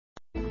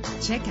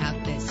Check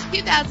out this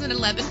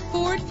 2011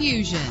 Ford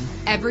Fusion.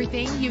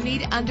 Everything you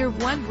need under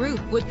one roof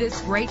with this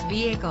great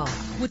vehicle.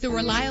 With a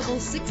reliable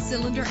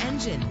 6-cylinder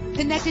engine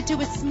connected to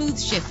a smooth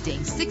shifting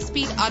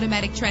 6-speed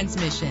automatic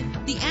transmission,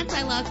 the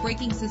anti-lock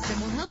braking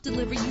system will help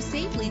deliver you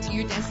safely to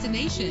your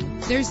destination.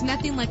 There's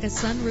nothing like a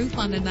sunroof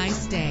on a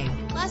nice day.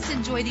 Plus,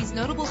 enjoy these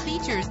notable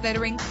features that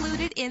are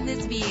included in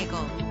this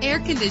vehicle: air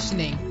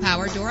conditioning,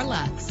 power door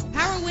locks,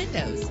 power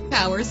windows,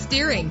 power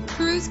steering,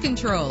 cruise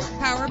control,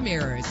 power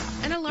mirrors,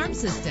 an alarm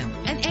system,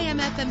 an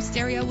AM/FM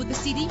stereo with a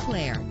CD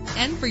player.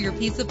 And for your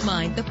peace of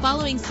mind, the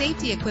following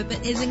safety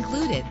equipment is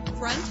included: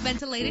 front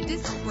ventilated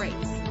disc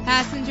brakes,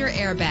 passenger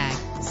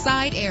airbag,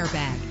 side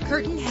airbag,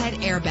 curtain head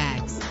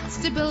airbags,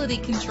 stability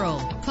control.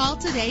 Call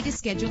today to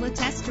schedule a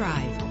test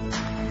drive.